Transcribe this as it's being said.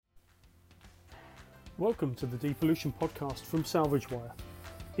Welcome to the Depollution Podcast from Salvage Wire.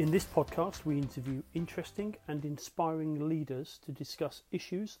 In this podcast, we interview interesting and inspiring leaders to discuss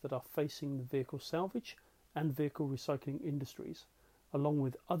issues that are facing the vehicle salvage and vehicle recycling industries, along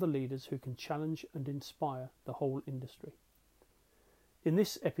with other leaders who can challenge and inspire the whole industry. In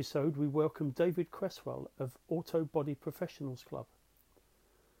this episode, we welcome David Cresswell of Auto Body Professionals Club.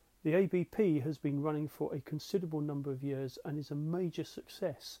 The ABP has been running for a considerable number of years and is a major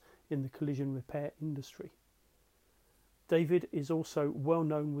success in the collision repair industry. David is also well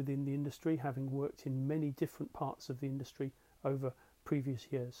known within the industry, having worked in many different parts of the industry over previous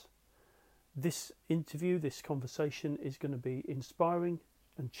years. This conversation is going to be inspiring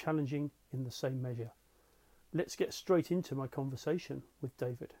and challenging in the same measure. Let's get straight into my conversation with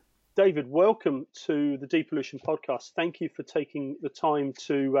David. David, welcome to the Depollution Podcast. Thank you for taking the time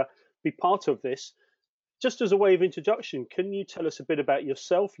to be part of this. Just as a way of introduction, can you tell us a bit about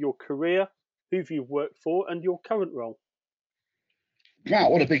yourself, your career, who you've worked for, and your current role? Wow,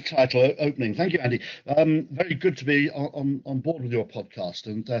 what a big title opening. Thank you, Andy. Very good to be on board with your podcast,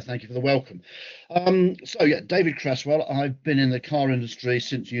 and thank you for the welcome. David Cresswell. I've been in the car industry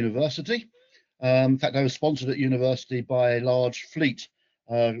since university. In fact, I was sponsored at university by a large fleet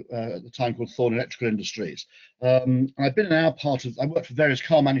at the time called Thorn Electrical Industries. I've been in our part of, I worked for various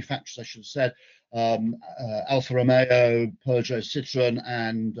car manufacturers, I should have said, Alfa Romeo, Peugeot, Citroën,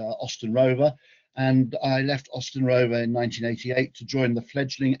 and Austin Rover. And I left Austin Rover in 1988 to join the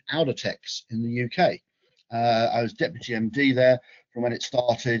fledgling Audatex in the UK. I was deputy MD there from when it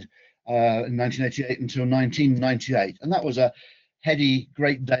started in 1988 until 1998. And that was a heady,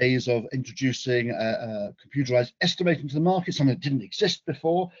 great days of introducing computerized estimating to the market, something that didn't exist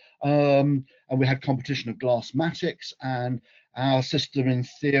before. And we had competition of Glassmatics, and our system in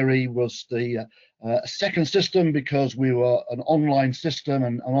theory was the second system because we were an online system,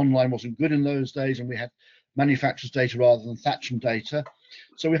 and online wasn't good in those days, and we had manufacturers' data rather than Thatcham data.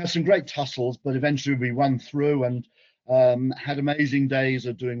 So we had some great tussles, but eventually we won through and had amazing days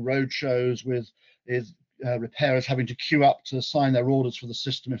of doing road shows with repairers having to queue up to sign their orders for the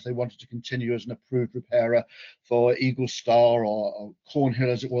system if they wanted to continue as an approved repairer for Eagle Star or Cornhill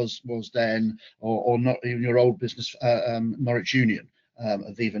as it was then, or not even your old business, Norwich Union,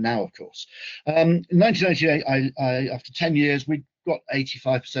 Aviva now, of course. In 1998, I after 10 years, we got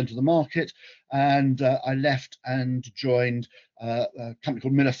 85% of the market, and I left and joined a company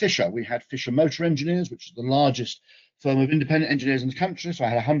called Miller Fisher. We had Fisher Motor Engineers, which is the largest firm of independent engineers in the country. So I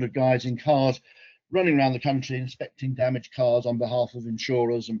had 100 guys in cars running around the country inspecting damaged cars on behalf of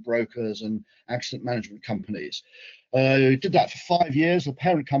insurers and brokers and accident management companies. Did that for 5 years. The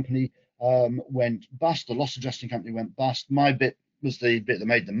parent company went bust. The loss adjusting company went bust. My bit was the bit that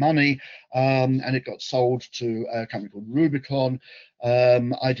made the money, and it got sold to a company called Rubicon.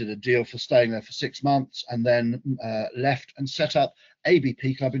 I did a deal for staying there for 6 months, and then left and set up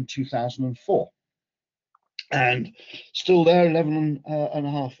ABP Club in 2004. And still there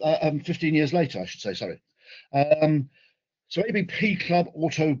 15 years later, I should say, sorry. So ABP Club,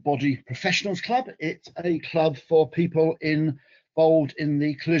 Auto Body Professionals Club, it's a club for people involved in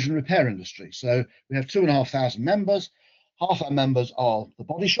the collision repair industry. So we have 2,500 members. Half our members are the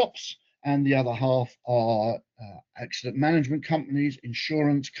body shops, and the other half are accident management companies,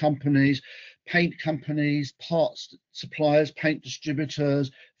 insurance companies, paint companies, parts suppliers, paint distributors,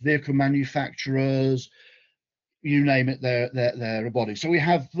 vehicle manufacturers, you name it, they're a body. So we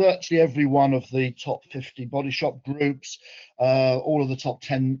have virtually every one of the top 50 body shop groups, all of the top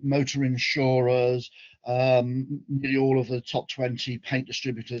 10 motor insurers, nearly all of the top 20 paint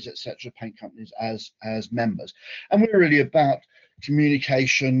distributors, etc., paint companies as members. And we're really about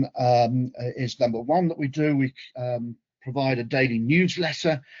communication is number one that we do. We provide a daily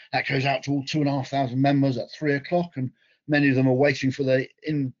newsletter that goes out to all 2,500 members at 3 o'clock, and many of them are waiting for their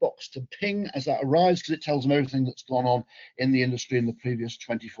inbox to ping as that arrives, because it tells them everything that's gone on in the industry in the previous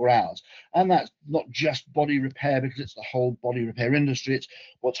 24 hours. And that's not just body repair, because it's the whole body repair industry. It's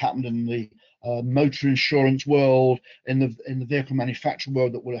what's happened in the motor insurance world, in the vehicle manufacturing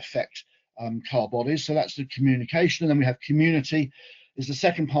world that will affect car bodies. So that's the communication. And then we have community is the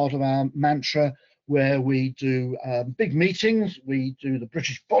second part of our mantra, where we do big meetings. We do the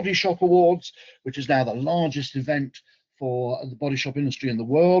British Body Shop Awards, which is now the largest event for the body shop industry in the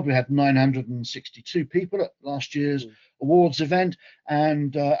world. We had 962 people at last year's awards event,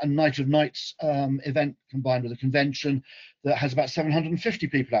 and a Night of Nights event combined with a convention that has about 750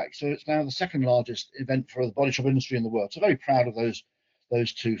 people at. So it's now the second largest event for the body shop industry in the world. So very proud of those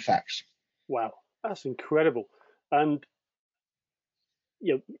two facts. Wow, that's incredible. And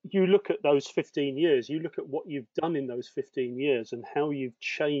you look at those 15 years, you look at what you've done in those 15 years and how you've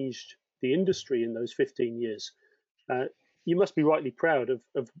changed the industry in those 15 years. You must be rightly proud of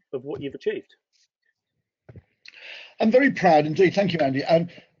what you've achieved. I'm very proud indeed. Thank you, Andy. And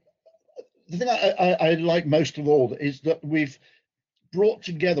the thing I like most of all is that we've brought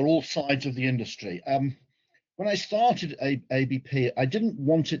together all sides of the industry. When I started ABP, I didn't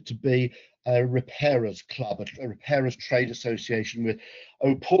want it to be a repairers club, a repairers trade association with,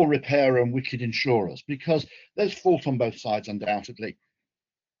 oh, poor repairer and wicked insurers, because there's fault on both sides, undoubtedly.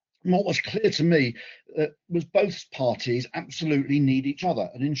 And what was clear to me was both parties absolutely need each other.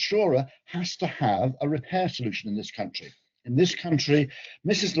 An insurer has to have a repair solution in this country. In this country,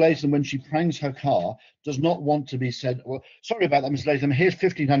 Mrs. Latham, when she prangs her car, does not want to be said, well, sorry about that, Mrs. Latham, here's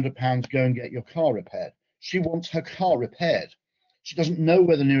 £1,500, go and get your car repaired. She wants her car repaired. She doesn't know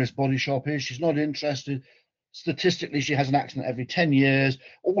where the nearest body shop is. She's not interested. Statistically, she has an accident every 10 years.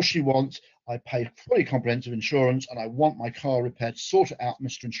 All she wants, I pay fully comprehensive insurance and I want my car repaired. Sort it out,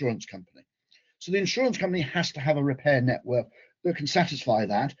 Mr. Insurance Company. So the insurance company has to have a repair network that can satisfy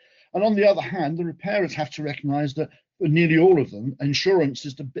that. And on the other hand, the repairers have to recognise that for nearly all of them, insurance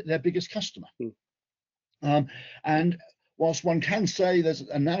is their biggest customer. And whilst one can say there's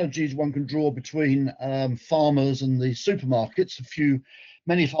analogies one can draw between farmers and the supermarkets,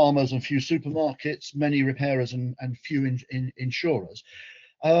 many farmers and few supermarkets, many repairers and few insurers.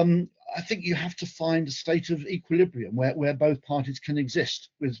 I think you have to find a state of equilibrium where both parties can exist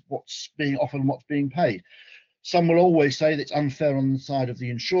with what's being offered and what's being paid. Some will always say that it's unfair on the side of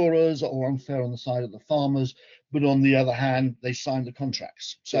the insurers or unfair on the side of the farmers, but on the other hand, they signed the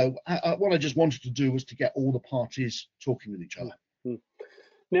contracts. So what I just wanted to do was to get all the parties talking with each other.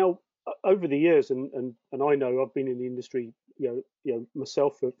 Now, over the years, and I know I've been in the industry,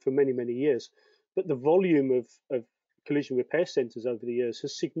 myself for many, many years, but the volume of collision repair centres over the years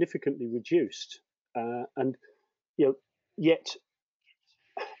has significantly reduced, and yet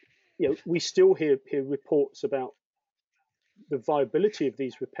we still hear reports about the viability of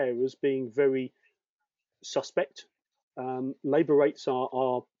these repairers being very suspect. Labour rates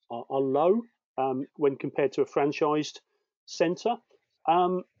are low when compared to a franchised centre.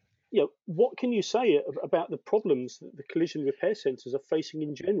 What can you say about the problems that the collision repair centres are facing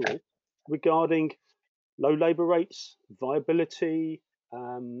in general regarding low labour rates, viability,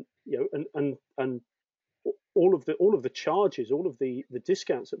 and all of the charges, all of the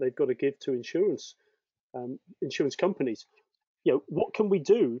discounts that they've got to give to insurance companies? What can we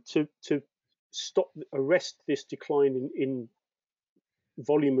do to arrest this decline in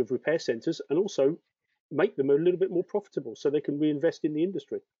volume of repair centres and also make them a little bit more profitable so they can reinvest in the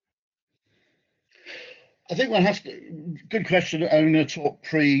industry? I think one has to. Good question. I'm going to talk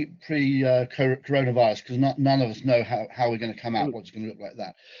pre coronavirus because none of us know how we're going to come out. What's going to look like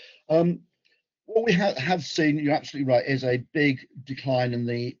that. What we have seen, you're absolutely right, is a big decline in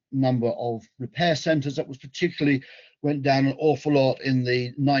the number of repair centres. That was particularly went down an awful lot in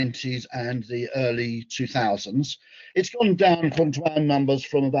the 90s and the early 2000s. It's gone down, according to our numbers,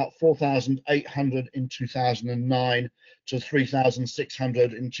 from about 4,800 in 2009 to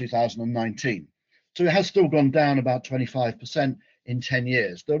 3,600 in 2019. So it has still gone down about 25% in 10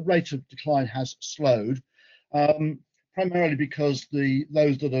 years. The rate of decline has slowed, primarily because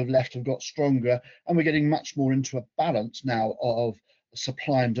those that have left have got stronger, and we're getting much more into a balance now of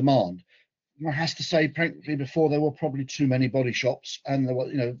supply and demand. One has to say, frankly, before there were probably too many body shops, and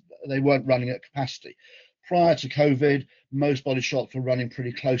they weren't running at capacity. Prior to COVID, most body shops were running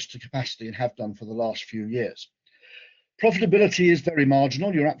pretty close to capacity and have done for the last few years. Profitability is very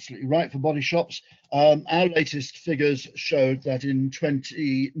marginal. You're absolutely right for body shops. Our latest figures showed that in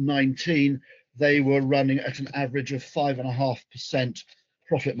 2019, they were running at an average of 5.5%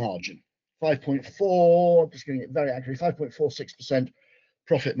 profit margin. 5.4, just getting it very accurately, 5.46%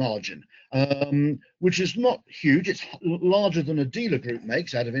 profit margin, which is not huge. It's larger than a dealer group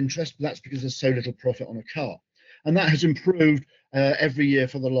makes out of interest, but that's because there's so little profit on a car. And that has improved every year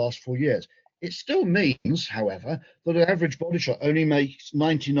for the last 4 years. It still means, however, that an average body shop only makes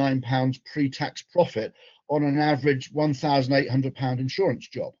 £99 pre-tax profit on an average £1,800 insurance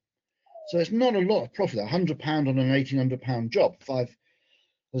job. So it's not a lot of profit. £100 on an £1,800 job,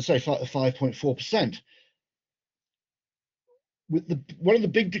 5.4%. One of the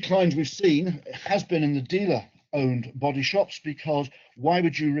big declines we've seen has been in the dealer-owned body shops, because why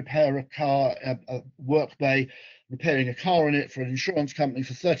would you repair a car, a work bay, repairing a car in it for an insurance company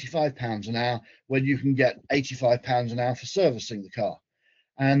for £35 an hour when you can get £85 an hour for servicing the car?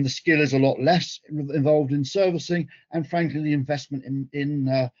 And the skill is a lot less involved in servicing, and frankly, the investment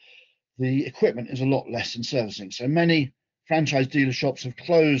in the equipment is a lot less in servicing. So many franchise dealer shops have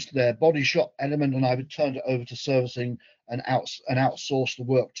closed their body shop element, and I've turned it over to servicing and outsource the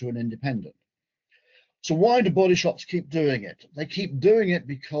work to an independent. So why do body shops keep doing it? They keep doing it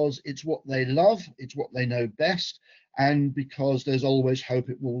because it's what they love, it's what they know best, and because there's always hope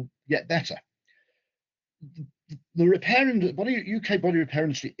it will get better. The UK body repair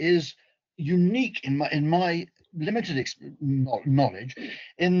industry is unique in my limited knowledge,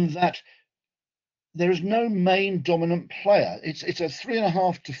 in that there is no main dominant player. It's a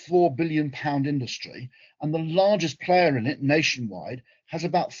 £3.5 to £4 billion industry, and the largest player in it nationwide has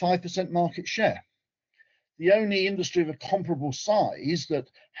about 5% market share. The only industry of a comparable size that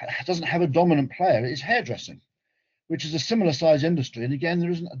doesn't have a dominant player is hairdressing, which is a similar size industry. And again,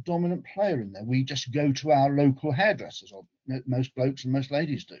 there isn't a dominant player in there. We just go to our local hairdressers, or most blokes and most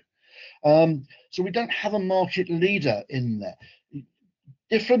ladies do. So we don't have a market leader in there.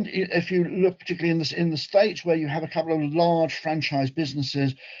 Different if you look particularly in the States, where you have a couple of large franchise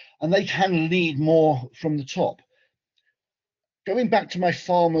businesses and they can lead more from the top. Going back to my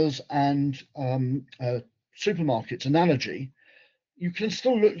farmers and supermarkets analogy, you can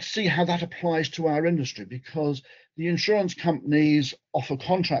still see how that applies to our industry, because the insurance companies offer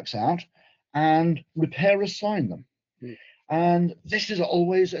contracts out and repairers sign them. And this is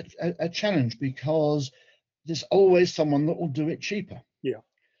always a challenge, because there's always someone that will do it cheaper. Yeah.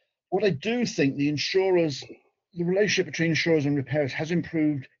 What I do think the relationship between insurers and repairers has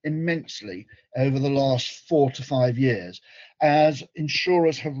improved immensely over the last 4 to 5 years, as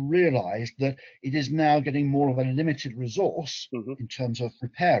insurers have realized that it is now getting more of a limited resource in terms of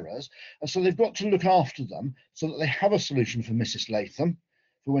repairers. And so they've got to look after them so that they have a solution for Mrs. Latham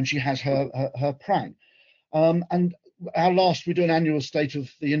for when she has her prank. And we do an annual state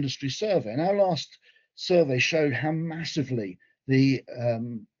of the industry survey, and our last survey showed how massively the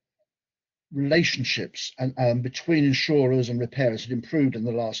relationships between insurers and repairers had improved in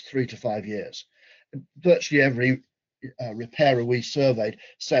the last 3 to 5 years. Virtually every repairer we surveyed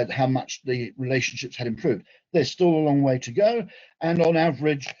said how much the relationships had improved. There's still a long way to go, and on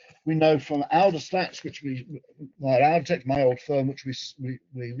average, we know from Alderstats, Aldertech, my old firm, which we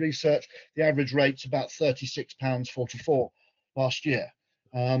researched, the average rate's about £36.44 last year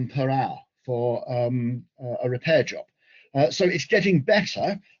per hour for a repair job. So it's getting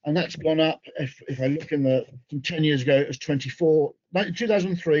better, and that's gone up. If I look from 10 years ago, it was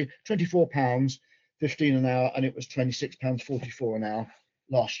 2003, £24.15 an hour, and it was £26.44 an hour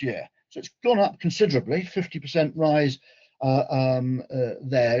last year. So it's gone up considerably, 50% rise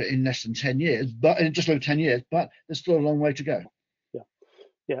there in less than 10 years, but in just over 10 years, but there's still a long way to go.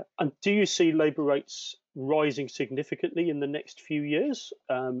 Yeah. And do you see labour rates rising significantly in the next few years?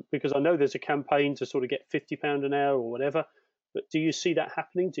 Because I know there's a campaign to sort of get £50 an hour or whatever, but do you see that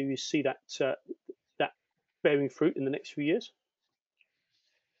happening? Do you see that that bearing fruit in the next few years?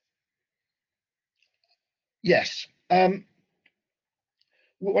 Yes. One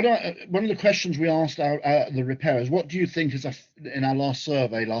of the questions we asked the repairers, what do you think is in our last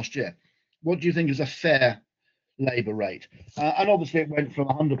survey last year, what do you think is a fair labour rate? And obviously it went from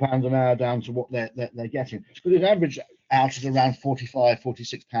 £100 an hour down to what they're getting, but it averaged out at around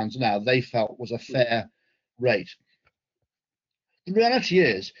 £45–46 an hour they felt was a fair rate. The reality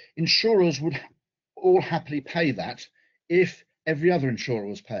is insurers would all happily pay that if every other insurer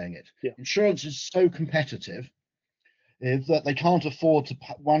was paying it. Yeah. Insurance is so competitive that they can't afford to,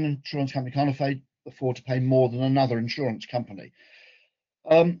 one insurance company can't afford to pay more than another insurance company.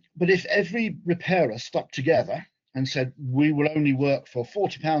 But if every repairer stuck together and said, we will only work for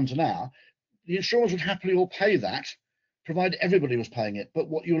 £40 an hour, the insurers would happily all pay that, provided everybody was paying it. But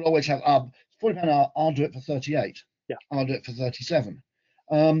what you'll always have, £40 an hour, I'll do it for 38. Yeah. I'll do it for 37.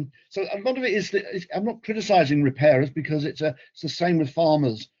 So a lot of it is that I'm not criticizing repairers, because it's the same with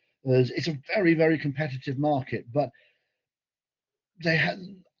farmers. It's a very, very competitive market, but I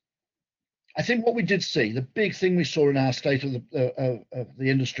think what we did see, the big thing we saw in our state of the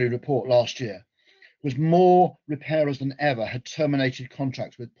industry report last year, was more repairers than ever had terminated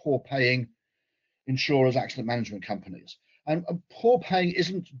contracts with poor paying insurers, accident management companies. And poor paying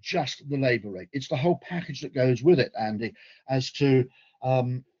isn't just the labour rate, it's the whole package that goes with it, Andy, as to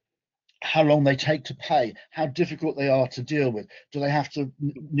how long they take to pay, how difficult they are to deal with. Do they have to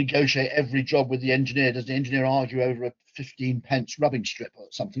negotiate every job with the engineer? Does the engineer argue over a 15p rubbing strip or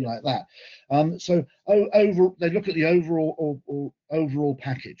something like that? So they look at the overall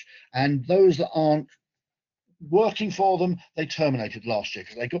package, and those that aren't working for them, they terminated last year,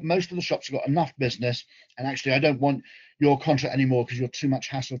 because most of the shops have got enough business, and actually I don't want your contract anymore because you're too much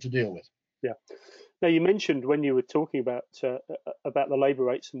hassle to deal with. Yeah. Now, you mentioned when you were talking about the labour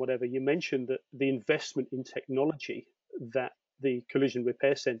rates and whatever, you mentioned that the investment in technology that the collision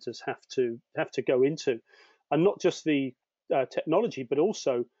repair centres have to go into, and not just the technology, but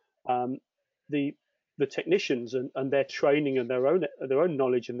also the technicians and their training and their own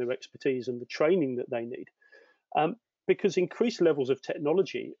knowledge and their expertise and the training that they need. Because increased levels of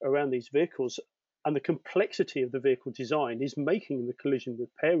technology around these vehicles and the complexity of the vehicle design is making the collision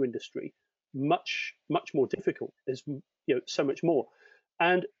repair industry much more difficult. There's so much more,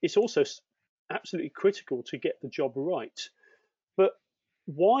 and it's also absolutely critical to get the job right. But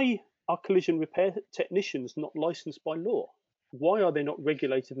why are collision repair technicians not licensed by law? Why are they not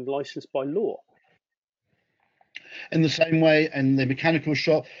regulated and licensed by law? In the same way, in the mechanical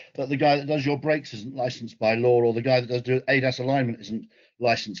shop, that the guy that does your brakes isn't licensed by law, or the guy that does do ADAS alignment isn't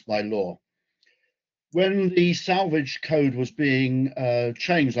licensed by law. When the salvage code was being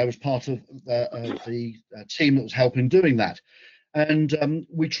changed, I was part of the team that was helping doing that. And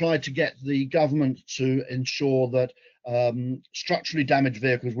we tried to get the government to ensure that structurally damaged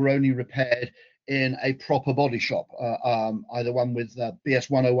vehicles were only repaired in a proper body shop, either one with BS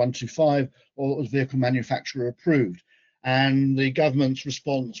 10125 or that was vehicle manufacturer approved. And the government's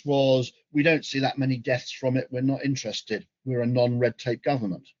response was, we don't see that many deaths from it, we're not interested, we're a non-red tape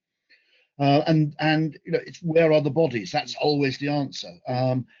government. And it's where are the bodies? That's always the answer.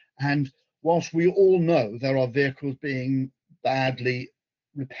 And whilst we all know there are vehicles being badly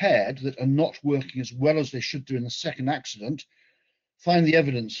repaired that are not working as well as they should do in the second accident, find the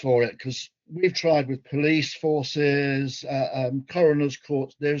evidence for it, because we've tried with police forces, coroners'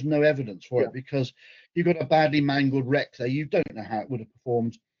 courts. There's no evidence for it, because you've got a badly mangled wreck there. You don't know how it would have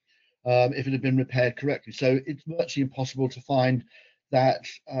performed if it had been repaired correctly. So it's virtually impossible to find that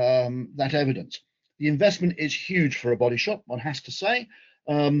evidence. The investment is huge for a body shop, one has to say.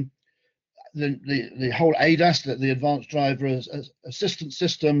 The whole ADAS, the advanced driver assistance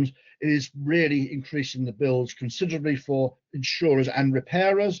systems, is really increasing the bills considerably for insurers and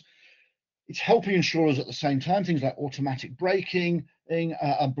repairers. It's helping insurers at the same time, things like automatic braking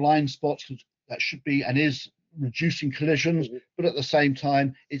and blind spots, that should be and is reducing collisions, but at the same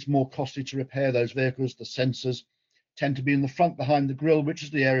time, it's more costly to repair those vehicles. The sensors tend to be in the front behind the grille, which is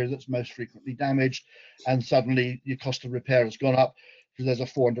the area that's most frequently damaged, and suddenly your cost of repair has gone up because there's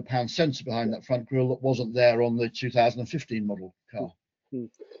a £400 sensor behind that front grille that wasn't there on the 2015 model car.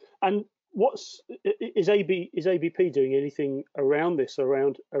 And is ABP doing anything around this,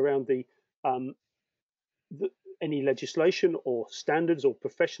 around the any legislation or standards or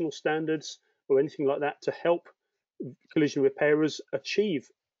professional standards or anything like that to help collision repairers achieve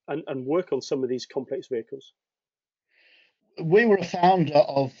and work on some of these complex vehicles? We were a founder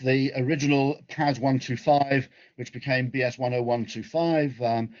of the original PAS 125, which became BS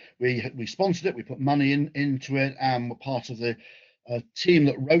 10125. We sponsored it, we put money into it, and we're part of the team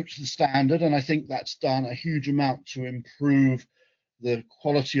that wrote the standard. And I think that's done a huge amount to improve the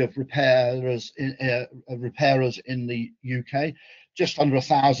quality of repairers in the UK. Just under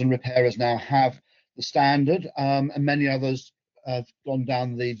 1,000 repairers now have the standard, and many others have gone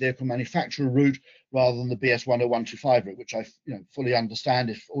down the vehicle manufacturer route rather than the BS 10125 route, which I fully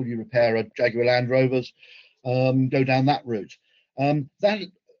understand. If all you repair are Jaguar Land Rovers, go down that route. That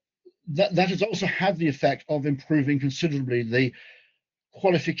has also had the effect of improving considerably the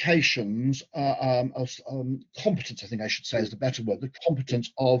qualifications, competence, I think I should say is the better word, the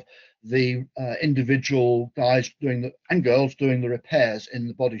competence of the individual guys and girls doing the repairs in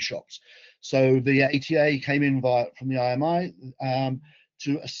the body shops. So the ATA came in from the IMI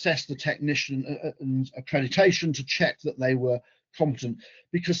to assess the technician and accreditation, to check that they were competent,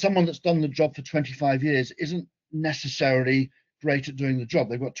 because someone that's done the job for 25 years isn't necessarily great at doing the job.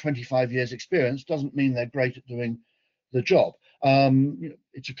 They've got 25 years experience, doesn't mean they're great at doing the job.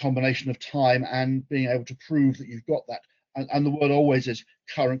 It's a combination of time and being able to prove that you've got that. And the word always is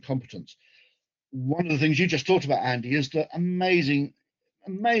current competence. One of the things you just talked about, Andy, is the amazing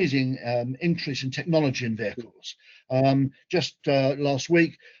increase in technology in vehicles. Just last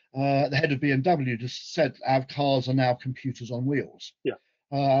week, the head of BMW just said our cars are now computers on wheels.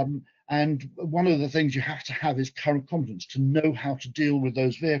 And one of the things you have to have is current competence to know how to deal with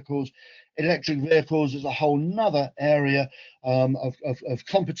those vehicles. Electric vehicles is a whole nother area of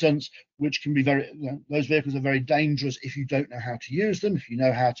competence, which can be those vehicles are very dangerous if you don't know how to use them. If you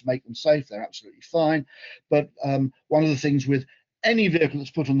know how to make them safe, they're absolutely fine. But one of the things with any vehicle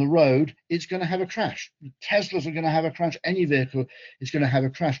that's put on the road, it's going to have a crash. Teslas are going to have a crash. Any vehicle is going to have a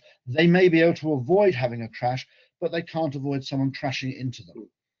crash. They may be able to avoid having a crash, but they can't avoid someone crashing into them.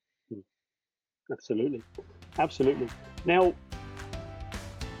 Absolutely. Now,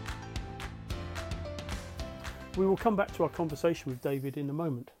 we will come back to our conversation with David in a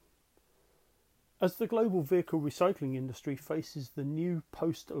moment. As the global vehicle recycling industry faces the new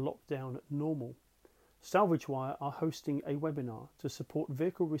post-lockdown normal, Salvage Wire are hosting a webinar to support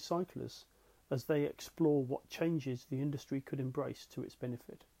vehicle recyclers as they explore what changes the industry could embrace to its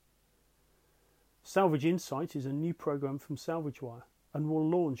benefit. Salvage Insight is a new program from Salvage Wire and will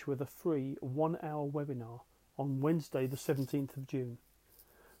launch with a free 1-hour webinar on Wednesday the 17th of June.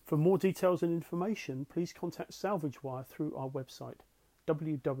 For more details and information, please contact Salvage Wire through our website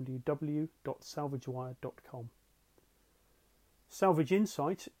www.salvagewire.com. Salvage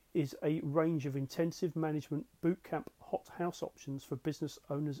Insight is a range of intensive management bootcamp hot house options for business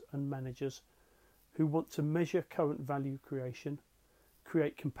owners and managers who want to measure current value creation,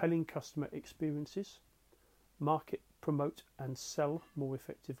 create compelling customer experiences, market, promote and sell more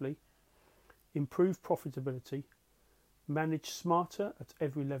effectively, improve profitability, manage smarter at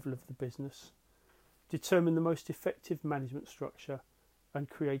every level of the business, determine the most effective management structure, and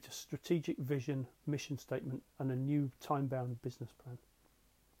create a strategic vision, mission statement and a new time-bound business plan.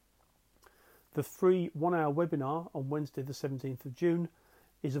 The free 1-hour webinar on Wednesday the 17th of June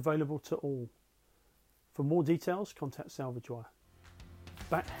is available to all. For more details, contact Salvage Wire.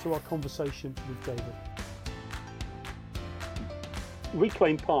 Back to our conversation with David.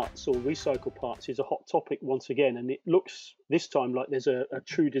 Reclaimed parts or recycled parts is a hot topic once again, and it looks this time like there's a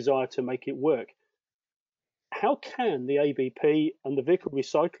true desire to make it work. How can the ABP and the vehicle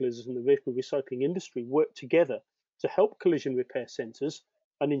recyclers and the vehicle recycling industry work together to help collision repair centres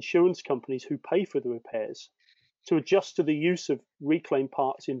and insurance companies who pay for the repairs to adjust to the use of reclaimed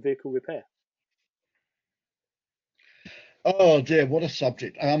parts in vehicle repair? Oh dear, what a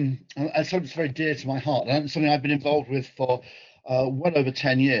subject. And something that's very dear to my heart, and something I've been involved with for well over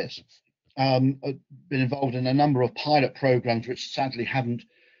 10 years. I've been involved in a number of pilot programs which sadly haven't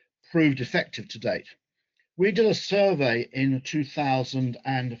proved effective to date. We did a survey in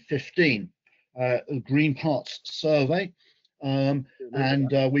 2015, a Green Parts survey, and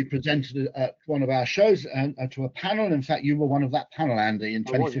we presented it at one of our shows and to a panel. In fact, you were one of that panel, Andy, in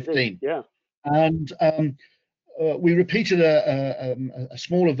 2015. Yeah. And we repeated a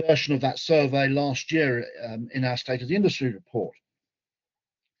smaller version of that survey last year in our State of the Industry report.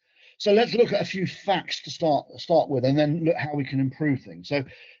 So let's look at a few facts to start with, and then look how we can improve things. So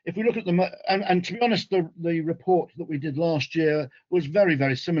if we look at them, and to be honest, the report that we did last year was very,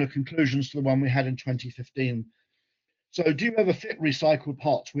 very similar conclusions to the one we had in 2015. So do you ever fit recycled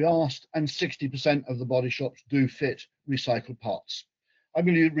parts? We asked, and 60% of the body shops do fit recycled parts. I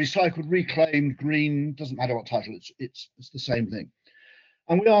mean, recycled, reclaimed, green, doesn't matter what title, it's the same thing.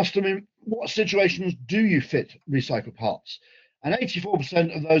 And we asked them, in what situations do you fit recycled parts? And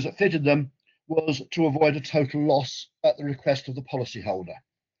 84% of those that fitted them was to avoid a total loss at the request of the policyholder.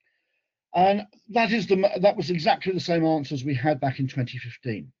 And that was exactly the same answers we had back in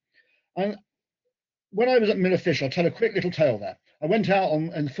 2015. And when I was at Miller Fish, I'll tell a quick little tale there. I went out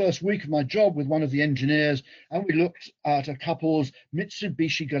in the first week of my job with one of the engineers, and we looked at a couple's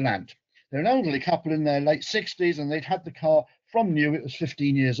Mitsubishi Galant. They're an elderly couple in their late 60s, and they'd had the car from new. It was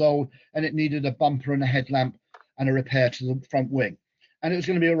 15 years old, and it needed a bumper and a headlamp and a repair to the front wing. And it was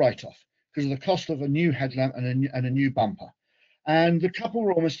going to be a write-off because of the cost of a new headlamp and a new bumper. And the couple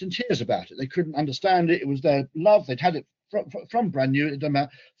were almost in tears about it. They couldn't understand it. It was their love. They'd had it from brand new. It had done about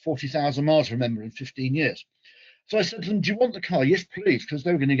 40,000 miles, remember, in 15 years. So I said to them, do you want the car? Yes, please, because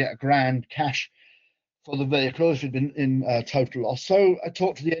they were going to get £1,000 cash for the vehicle if it had been in total loss. So I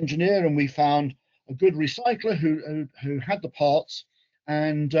talked to the engineer, and we found a good recycler who had the parts,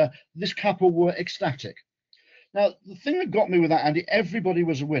 and this couple were ecstatic. Now, the thing that got me with that, Andy, everybody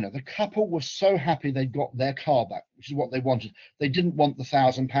was a winner. The couple were so happy they'd got their car back, which is what they wanted. They didn't want the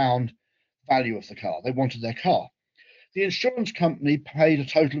 £1,000 value of the car. They wanted their car. The insurance company paid a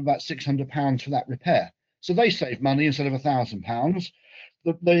total of about £600 for that repair. So they saved money instead of £1,000.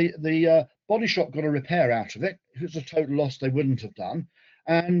 The body shop got a repair out of it. If it was a total loss, they wouldn't have done.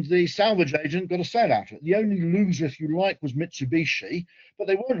 And the salvage agent got a sale out of it. The only loser, if you like, was Mitsubishi, but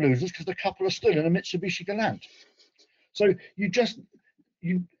they weren't losers because the couple are still in a Mitsubishi Galant. So you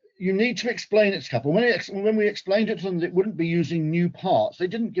need to explain it to couple. When we explained it to them that it wouldn't be using new parts, they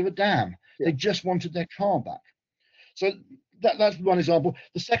didn't give a damn. Yeah. They just wanted their car back. So that's one example.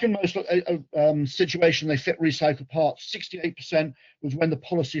 The second most situation they fit recycled parts, 68%, was when the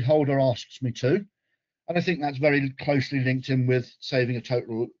policyholder asks me to. And I think that's very closely linked in with saving a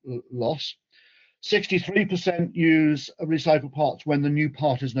total loss. 63% use recycled parts when the new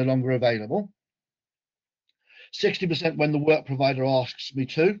part is no longer available. 60% when the work provider asks me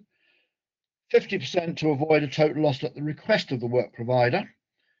to. 50% to avoid a total loss at the request of the work provider.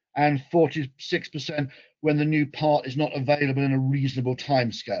 And 46% when the new part is not available in a reasonable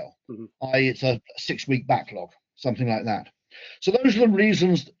timescale, i.e. it's a 6-week backlog, something like that. So those are the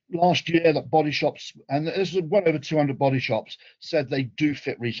reasons last year that body shops, and this is well over 200 body shops, said they do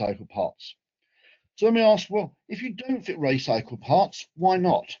fit recycled parts. So let me ask, well, if you don't fit recycled parts, why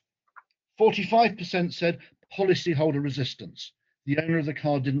not? 45% said policyholder resistance. The owner of the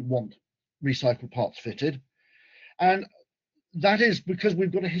car didn't want recycled parts fitted. And that is because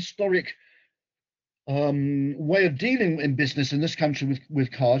we've got a historic way of dealing in business in this country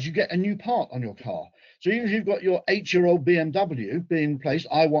with cars. You get a new part on your car. So even if you've got your 8-year-old BMW being replaced,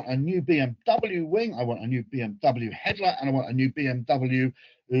 I want a new BMW wing, I want a new BMW headlight, and I want a new BMW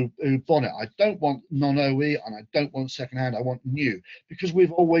bonnet. I don't want non-OE and I don't want secondhand, I want new, because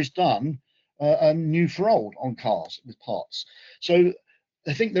we've always done new for old on cars with parts. So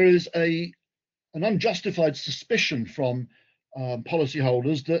I think there is an unjustified suspicion from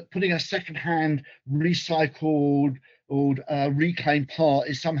policyholders that putting a second-hand recycled or reclaimed part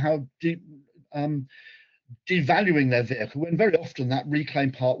is somehow devaluing their vehicle, when very often that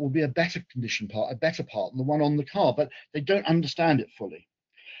reclaimed part will be a better condition part, a better part than the one on the car, but they don't understand it fully.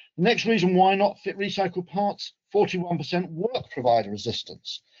 The next reason why not fit recycled parts, 41% work provider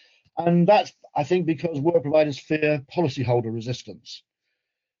resistance. And that's, I think, because work providers fear policyholder resistance.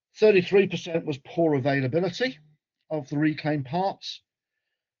 33% was poor availability of the reclaimed parts,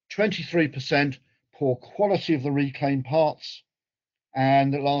 23% poor quality of the reclaimed parts,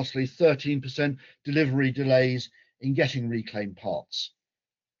 and lastly 13% delivery delays in getting reclaimed parts.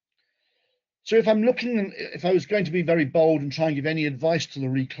 So if I was going to be very bold and try and give any advice to the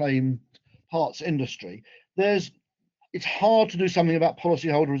reclaimed parts industry, it's hard to do something about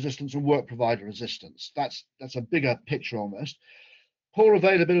policyholder resistance and work provider resistance. That's a bigger picture almost. Poor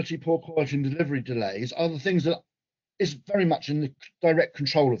availability, poor quality, and delivery delays are the things that is very much in the direct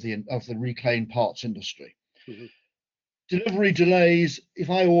control of the reclaimed parts industry. Mm-hmm. Delivery delays, if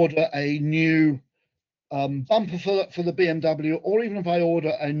I order a new bumper for the BMW, or even if I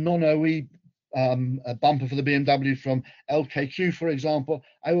order a non-OE a bumper for the BMW from LKQ, for example,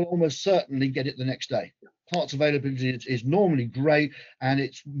 I will almost certainly get it the next day. Parts availability is normally great, and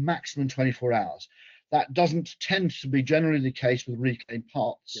it's maximum 24 hours. That doesn't tend to be generally the case with reclaimed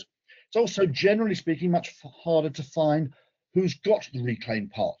parts. Yeah. It's also, generally speaking, much harder to find who's got the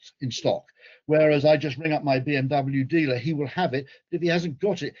reclaimed parts in stock. Whereas I just ring up my BMW dealer, he will have it. If he hasn't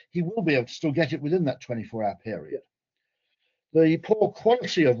got it, he will be able to still get it within that 24-hour period. Yeah. The poor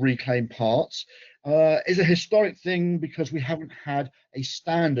quality of reclaimed parts is a historic thing because we haven't had a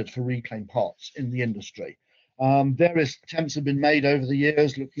standard for reclaimed parts in the industry. Various attempts have been made over the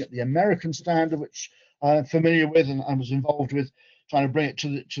years looking at the American standard, which I'm familiar with and I was involved with trying to bring it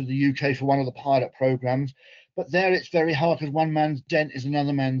to the UK for one of the pilot programs. But there it's very hard because one man's dent is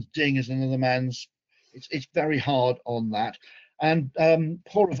another man's ding is another man's. It's very hard on that. And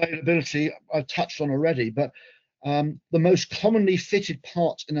poor availability I've touched on already, but the most commonly fitted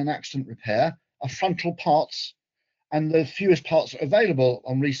parts in an accident repair are frontal parts, and the fewest parts that are available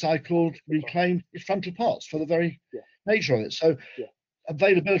on recycled, reclaimed is frontal parts for the very nature of it. So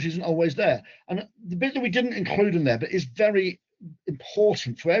availability isn't always there. And the bit that we didn't include in there, but is very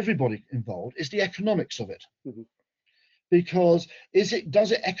important for everybody involved, is the economics of it. Mm-hmm. Because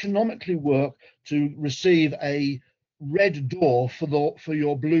does it economically work to receive a red door for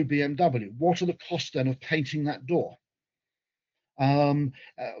your blue BMW? What are the costs then of painting that door?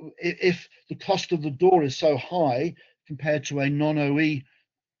 If the cost of the door is so high compared to a non-OE,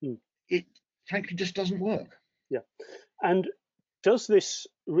 it frankly just doesn't work. Yeah, and does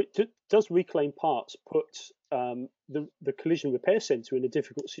reclaim parts put the collision repair centre in a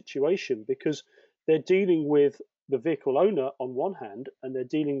difficult situation, because they're dealing with the vehicle owner on one hand and they're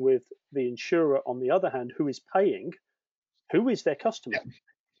dealing with the insurer on the other hand, who is paying? Who is their customer?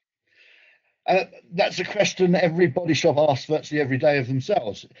 Yeah. That's a question every body shop asks virtually every day of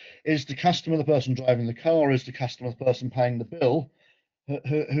themselves. Is the customer the person driving the car, or is the customer the person paying the bill,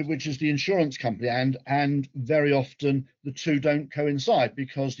 which is the insurance company? And very often the two don't coincide,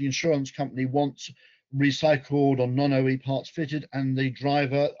 because the insurance company wants recycled or non-OE parts fitted, and the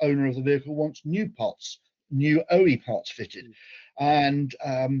owner of the vehicle wants new OE parts fitted. And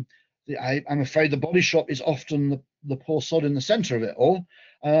I'm afraid the body shop is often the poor sod in the center of it all,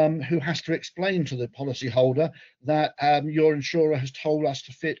 who has to explain to the policyholder that your insurer has told us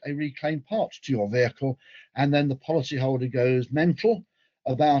to fit a reclaimed part to your vehicle, and then the policyholder goes mental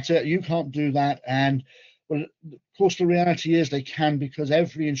about it. You can't do that. And well, of course, the reality is they can, because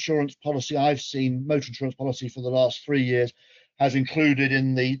every insurance policy I've seen, motor insurance policy for the last 3 years, has included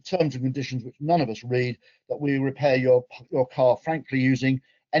in the terms and conditions, which none of us read, that we repair your car, frankly, using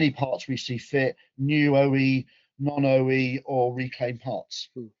any parts we see fit, new OE, non-OE, or reclaimed parts.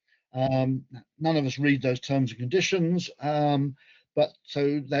 None of us read those terms and conditions, but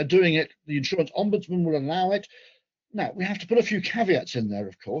so they're doing it. The insurance ombudsman will allow it. Now, we have to put a few caveats in there,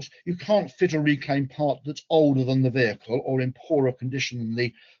 of course. You can't fit a reclaimed part that's older than the vehicle or in poorer condition than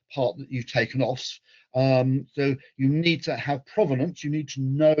the part that you've taken off. So you need to have provenance. You need to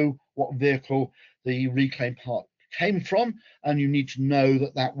know what vehicle the reclaimed part came from, and you need to know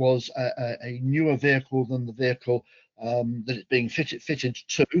that that was a newer vehicle than the vehicle that it's being fitted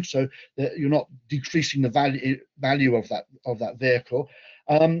to, so that you're not decreasing the value of that vehicle.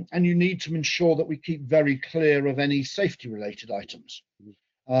 And you need to ensure that we keep very clear of any safety related items.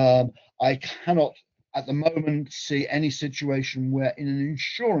 I cannot at the moment see any situation where in an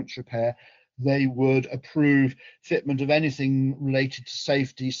insurance repair they would approve fitment of anything related to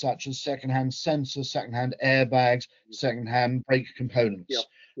safety, such as second-hand sensors, second-hand airbags, second-hand brake components.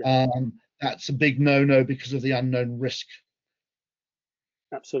 That's a big no-no because of the unknown risk.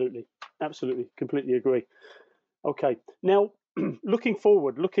 Absolutely, completely agree. Okay, now looking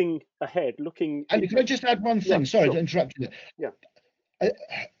forward, looking ahead, looking. And can I just add one thing? Sorry to interrupt you there.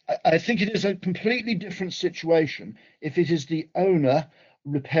 I think it is a completely different situation if it is the owner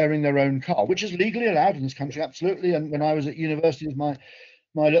repairing their own car, which is legally allowed in this country, absolutely. And when I was at university, my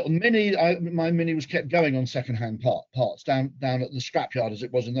little Mini, my Mini was kept going on second-hand parts down at the scrapyard, as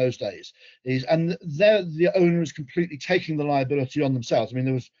it was in those days. And the owner is completely taking the liability on themselves. I mean,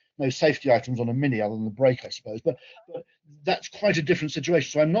 there was no safety items on a Mini other than the brake, I suppose, but that's quite a different situation.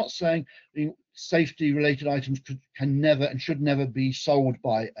 So I'm not saying the safety-related items can never and should never be sold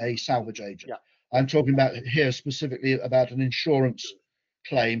by a salvage agent. I'm talking about here specifically about an insurance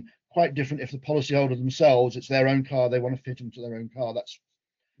claim. Quite different if the policyholder themselves, it's their own car, they want to fit into their own car.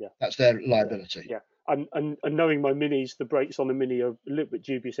 That's their liability. And knowing my Minis, the brakes on the Mini are a little bit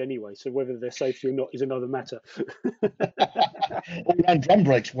dubious anyway, so whether they're safety or not is another matter. All-round drum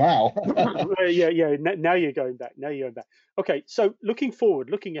brakes, wow. Now you're going back. Okay, so looking forward,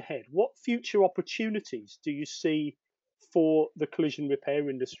 looking ahead, what future opportunities do you see for the collision repair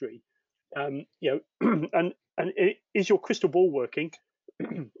industry? And is your crystal ball working?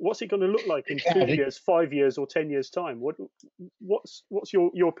 What's it going to look like in 2 years, 5 years, or 10 years' time? What's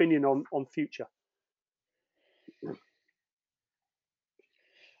your opinion on future?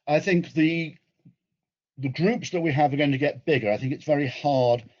 I think the groups that we have are going to get bigger. I think it's very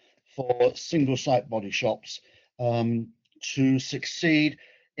hard for single site body shops to succeed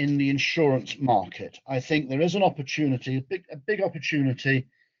in the insurance market. I think there is an opportunity, a big opportunity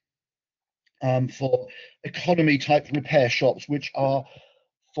for economy type repair shops, which are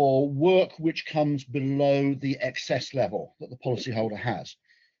for work which comes below the excess level that the policyholder has.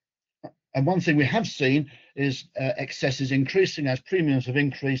 And one thing we have seen is excess is increasing as premiums have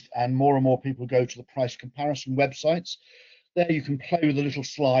increased and more people go to the price comparison websites. There you can play with a little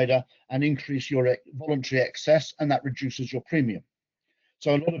slider and increase your voluntary excess, and that reduces your premium.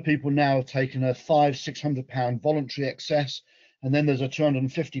 So a lot of people now have taken a £500–600 voluntary excess, and then there's a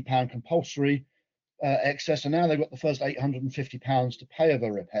 £250 compulsory excess, and now they've got the first £850 to pay of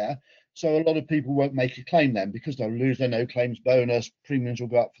a repair. So a lot of people won't make a claim then because they'll lose their no claims bonus, premiums will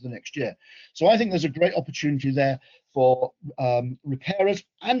go up for the next year. So I think there's a great opportunity there for repairers,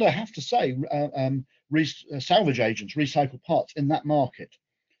 and I have to say salvage agents, recycle parts in that market,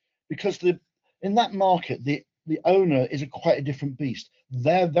 because in that market the owner is quite a different beast.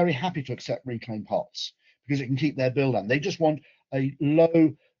 They're very happy to accept reclaimed parts because it can keep their bill down. They just want a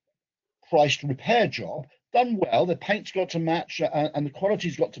low priced repair job done well. The paint's got to match and the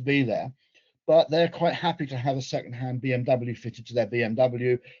quality's got to be there, but they're quite happy to have a second-hand BMW fitted to their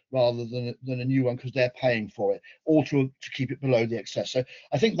BMW rather than a new one because they're paying for it, or to keep it below the excess. So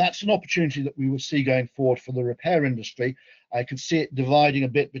I think that's an opportunity that we will see going forward for the repair industry. I could see it dividing a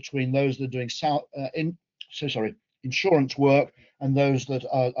bit between those that are doing insurance work and those that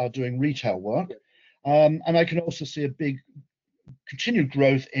are doing retail work. And I can also see a big continued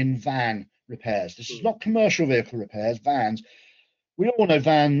growth in van repairs. This is not commercial vehicle repairs, vans. We all know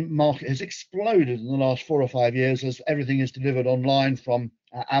van market has exploded in the last 4 or 5 years as everything is delivered online from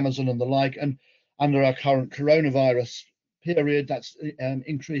Amazon and the like. And under our current coronavirus period, that's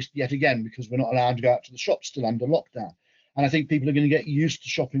increased yet again because we're not allowed to go out to the shops still under lockdown. And I think people are going to get used to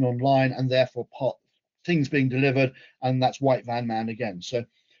shopping online and therefore things being delivered, and that's white van man again. So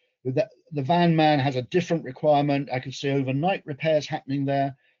the van man has a different requirement. I could see overnight repairs happening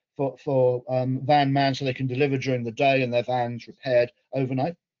there for van man, so they can deliver during the day and their vans repaired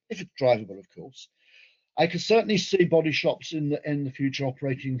overnight, if it's drivable, of course. I could certainly see body shops in the future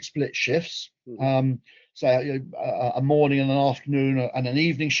operating split shifts. say a morning and an afternoon and an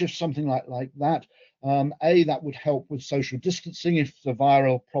evening shift, something like that. That would help with social distancing if the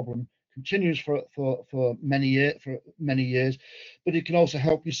viral problem continues for many years, but it can also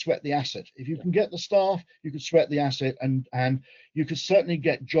help you sweat the asset. If you can get the staff, you can sweat the asset, and you can certainly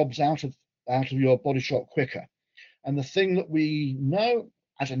get jobs out of your body shop quicker. And the thing that we know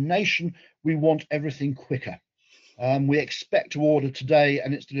as a nation, we want everything quicker. We expect to order today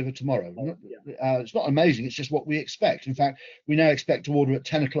and it's delivered tomorrow. It's not amazing, it's just what we expect. In fact, we now expect to order at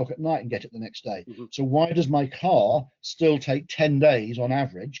 10 o'clock at night and get it the next day. So why does my car still take 10 days on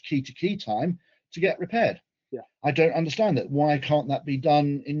average, key to key time, to get repaired? I don't understand that. Why can't that be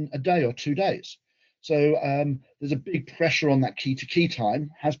done in a day or 2 days? So there's a big pressure on that key to key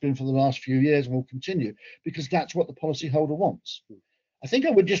time, has been for the last few years and will continue, because that's what the policyholder wants. I think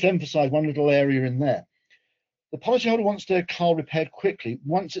I would just emphasize one little area in there. The policyholder wants their car repaired quickly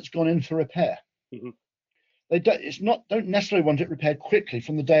once it's gone in for repair. They don't necessarily want it repaired quickly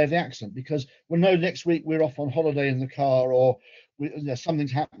from the day of the accident, because we'll know next week we're off on holiday in the car, or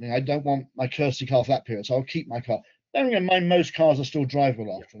something's happening. I don't want my courtesy car for that period, so I'll keep my car. Bearing in mind, most cars are still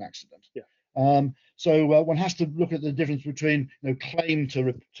drivable after an accident. So one has to look at the difference between claim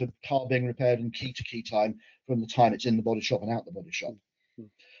to car being repaired and key to key time from the time it's in the body shop and out the body shop.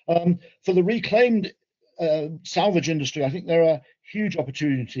 For the reclaimed salvage industry, I think there are huge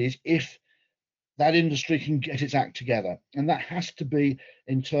opportunities if that industry can get its act together, and that has to be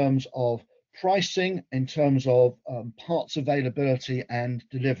in terms of pricing, in terms of parts availability and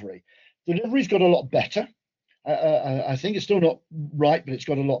delivery. Delivery's got a lot better. I think it's still not right, but it's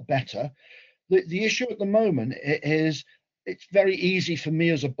got a lot better. The issue at the moment is it's very easy for me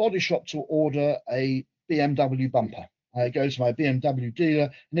as a body shop to order a BMW bumper. I go to my BMW dealer,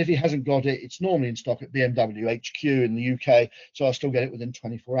 and if he hasn't got it, it's normally in stock at BMW HQ in the UK, so I'll still get it within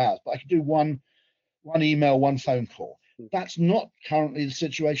 24 hours. But I could do one email, one phone call. That's not currently the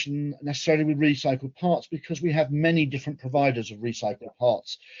situation necessarily with recycled parts, because we have many different providers of recycled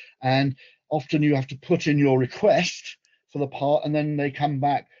parts, and often you have to put in your request for the part, and then they come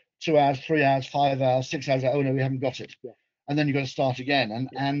back 2 hours, 3 hours, 5 hours, 6 hours. Oh no, we haven't got it. And then you've got to start again,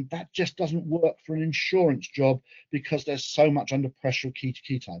 and that just doesn't work for an insurance job, because there's so much under pressure of key to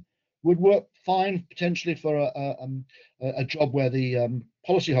key time. Would work fine potentially for a job where the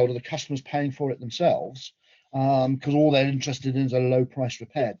policyholder, the customer's paying for it themselves, because all they're interested in is a low price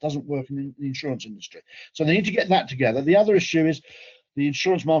repair. It doesn't work in the insurance industry. So they need to get that together. The other issue is the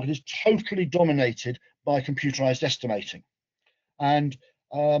insurance market is totally dominated by computerized estimating, and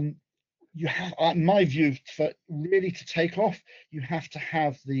you have, in my view, for really to take off, you have to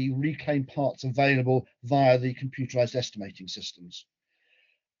have the reclaimed parts available via the computerized estimating systems.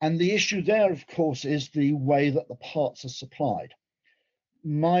 And the issue there, of course, is the way that the parts are supplied.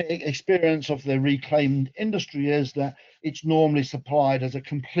 My experience of the reclaimed industry is that it's normally supplied as a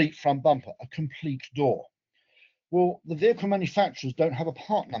complete front bumper, a complete door. Well, the vehicle manufacturers don't have a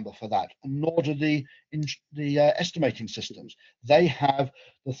part number for that, and nor do the estimating systems. They have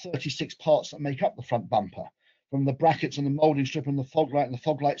the 36 parts that make up the front bumper, from the brackets and the molding strip and the fog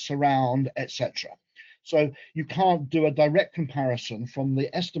light surround, etc. So you can't do a direct comparison from the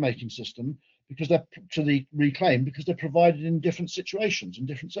estimating system because they're to the reclaim, because they're provided in different situations and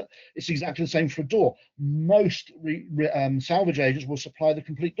different. It's exactly the same for a door. Most salvage agents will supply the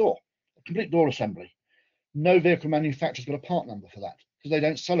complete door, a complete door assembly. No vehicle manufacturer's got a part number for that, because they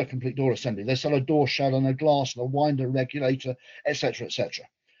don't sell a complete door assembly. They sell a door shell and a glass and a winder regulator, etc., etc.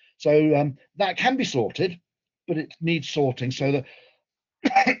 So that can be sorted, but it needs sorting so that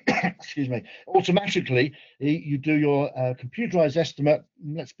excuse me, automatically you do your computerized estimate.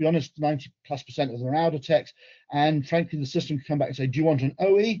 Let's be honest, 90+% of them are Audatex, and frankly the system can come back and say, do you want an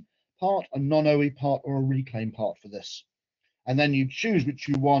OE part, a non-OE part, or a reclaim part for this? And then you choose which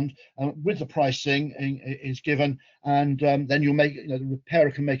you want with the pricing is given, and then you'll make, the repairer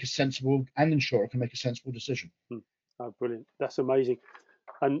can make a sensible, and the insurer can make a sensible decision. Oh, brilliant! That's amazing.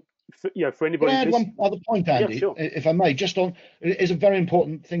 And for anybody, can I add one other point, Andy, sure, if I may, just on, is a very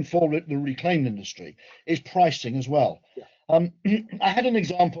important thing for the reclaimed industry is pricing as well. I had an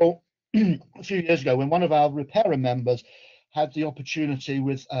example a few years ago when one of our repairer members had the opportunity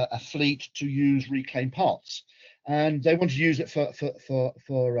with a fleet to use reclaimed parts, and they wanted to use it for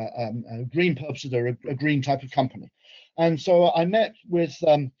green purposes. They're a green type of company, and so I met with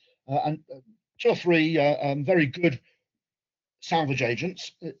 2 or 3 very good salvage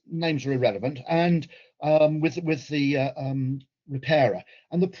agents. Names are irrelevant, and with repairer.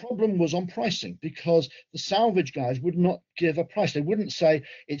 And the problem was on pricing, because the salvage guys would not give a price. They wouldn't say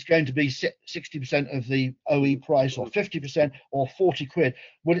it's going to be 60% of the OE price, or 50%, or 40 quid.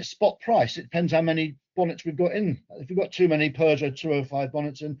 Well, it's spot price. It depends how many bonnets we've got in. If we've got too many Peugeot 205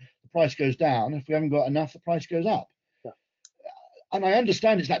 bonnets in, the price goes down. If we haven't got enough, the price goes up. Yeah. And I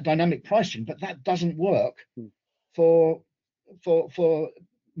understand it's that dynamic pricing, but that doesn't work for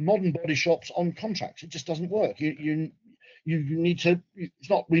modern body shops on contracts. It just doesn't work. You need to, it's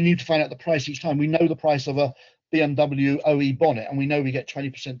not we need to find out the price each time. We know the price of a BMW OE bonnet, and we know we get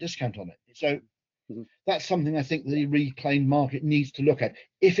 20% discount on it. So that's something I think the reclaimed market needs to look at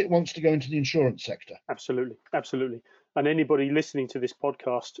if it wants to go into the insurance sector. Absolutely, absolutely. And anybody listening to this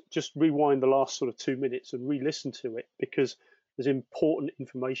podcast, just rewind the last sort of 2 minutes and re-listen to it, because there's important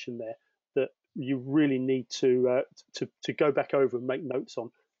information there that you really need to go back over and make notes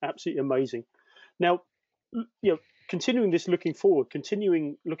on. Absolutely amazing. Now, continuing looking forward,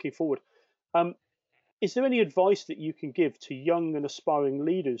 is there any advice that you can give to young and aspiring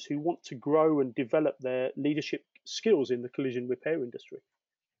leaders who want to grow and develop their leadership skills in the collision repair industry?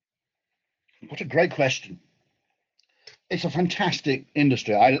 What a great question. It's a fantastic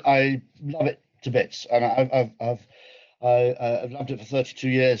industry. I love it to bits, and I've loved it for 32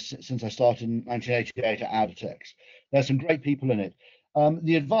 years since I started in 1988 at Audatex. There's some great people in it.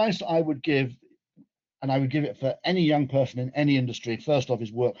 The advice I would give, and I would give it for any young person in any industry, first off,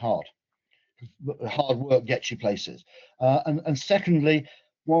 is work hard. Hard work gets you places. And secondly,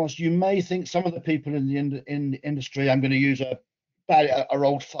 whilst you may think some of the people in the industry, I'm going to use are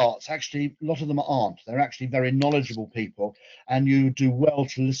old farts, actually a lot of them aren't. They're actually very knowledgeable people, and you do well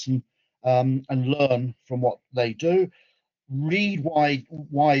to listen and learn from what they do. Read widely.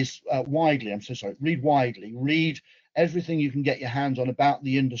 Read widely. Read everything you can get your hands on about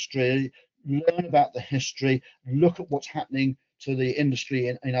the industry. Learn about the history. Look at what's happening to the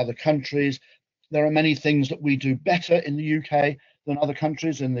industry in other countries. There are many things that we do better in the UK than other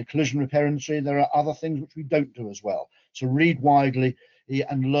countries in the collision repair industry. There are other things which we don't do as well. So read widely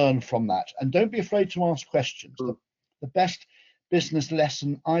and learn from that. And don't be afraid to ask questions. The best business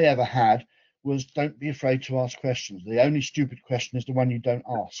lesson I ever had was don't be afraid to ask questions. The only stupid question is the one you don't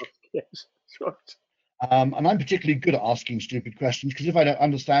ask. Yes, that's right. And I'm particularly good at asking stupid questions, because if I don't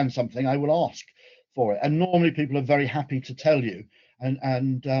understand something, I will ask for it. And normally people are very happy to tell you,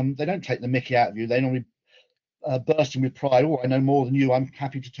 and they don't take the mickey out of you. They normally bursting with pride. Oh, I know more than you. I'm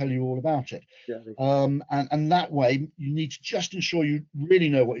happy to tell you all about it. Yeah. And that way, you need to just ensure you really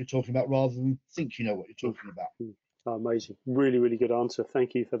know what you're talking about, rather than think you know what you're talking about. Oh, amazing. Really, really good answer.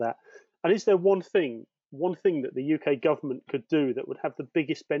 Thank you for that. And is there one thing that the UK government could do that would have the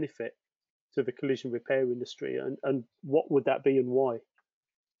biggest benefit to the collision repair industry, and what would that be and why?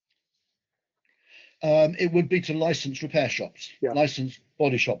 It would be to license repair shops, license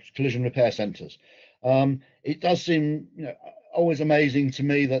body shops, collision repair centres. It does seem, always amazing to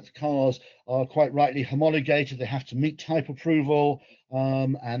me that cars are quite rightly homologated. They have to meet type approval,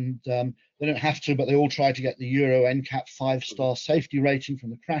 and they don't have to, but they all try to get the Euro NCAP 5-star safety rating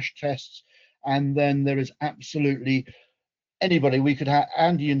from the crash tests. And then there is absolutely anybody. We could have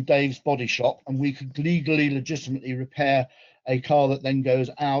Andy and Dave's body shop, and we could legally, legitimately repair a car that then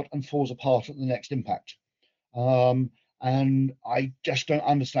goes out and falls apart at the next impact. And I just don't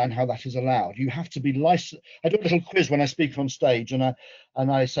understand how that is allowed. You have to be licensed. I do a little quiz when I speak on stage, and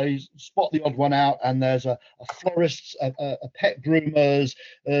I say, spot the odd one out, and there's a florist, a pet groomers,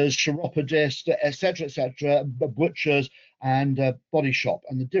 chiropodist, etc., butchers, and a body shop.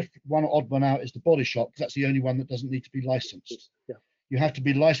 And the one odd one out is the body shop, because that's the only one that doesn't need to be licensed. Yeah. You have to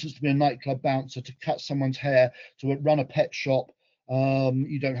be licensed to be a nightclub bouncer, to cut someone's hair, to run a pet shop.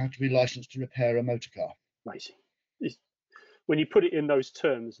 You don't have to be licensed to repair a motor car. Amazing. When you put it in those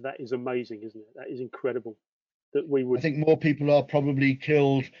terms, that is amazing, isn't it? That is incredible. That we would. I think more people are probably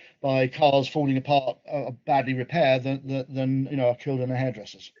killed by cars falling apart, badly repaired, than are killed in a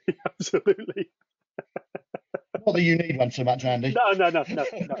hairdresser's. Absolutely. Not that you need one so much, Andy. No.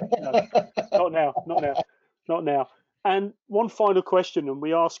 Not now. And one final question, and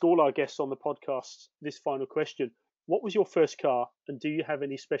we ask all our guests on the podcast this final question: what was your first car, and do you have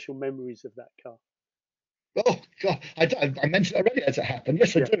any special memories of that car? Oh God, I mentioned already as it happened.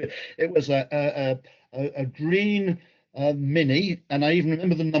 Yes, I do. It was a green Mini, and I even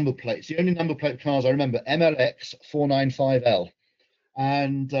remember the number plates. The only number plate cars I remember: MLX 495L,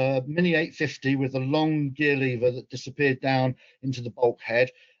 and Mini 850 with a long gear lever that disappeared down into the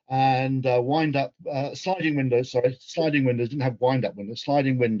bulkhead, and sliding windows. Didn't have wind-up windows,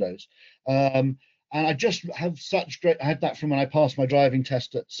 sliding windows. And I just have such great. I had that from when I passed my driving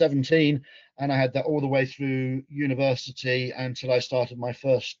test at 17, and I had that all the way through university until I started my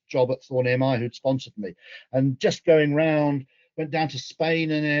first job at Thorn EMI, who'd sponsored me. And just going round, went down to Spain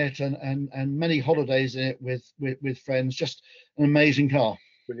in it, and many holidays in it with friends. Just an amazing car.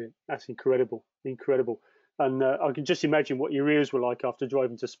 Brilliant. That's incredible. Incredible. And I can just imagine what your ears were like after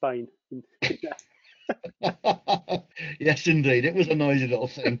driving to Spain. Yes, indeed. It was a noisy little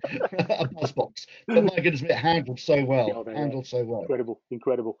thing, a buzz box. But my goodness, it handled so well. Handled so well. Incredible,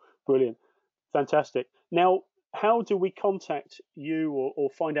 incredible, brilliant, fantastic. Now, how do we contact you or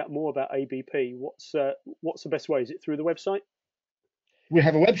find out more about ABP? What's the best way? Is it through the website? We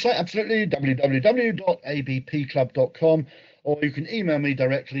have a website, absolutely, www.abpclub.com, or you can email me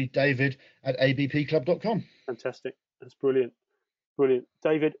directly, david@abpclub.com. Fantastic. That's brilliant. Brilliant.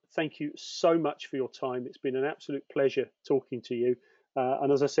 David, thank you so much for your time. It's been an absolute pleasure talking to you.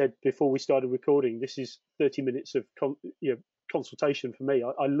 And as I said before we started recording, this is 30 minutes of consultation for me.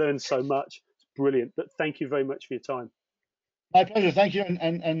 I learned so much. It's brilliant. But thank you very much for your time. My pleasure. Thank you.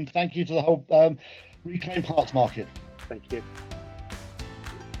 And thank you to the whole Reclaim Parts market. Thank you.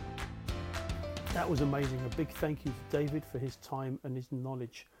 That was amazing. A big thank you to David for his time and his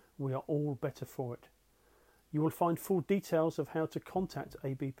knowledge. We are all better for it. You will find full details of how to contact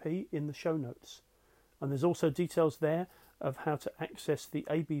ABP in the show notes. And there's also details there of how to access the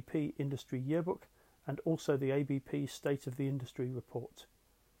ABP Industry Yearbook and also the ABP State of the Industry Report.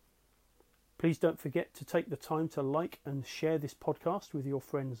 Please don't forget to take the time to like and share this podcast with your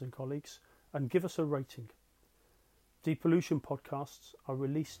friends and colleagues and give us a rating. Depollution podcasts are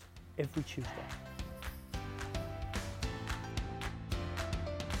released every Tuesday.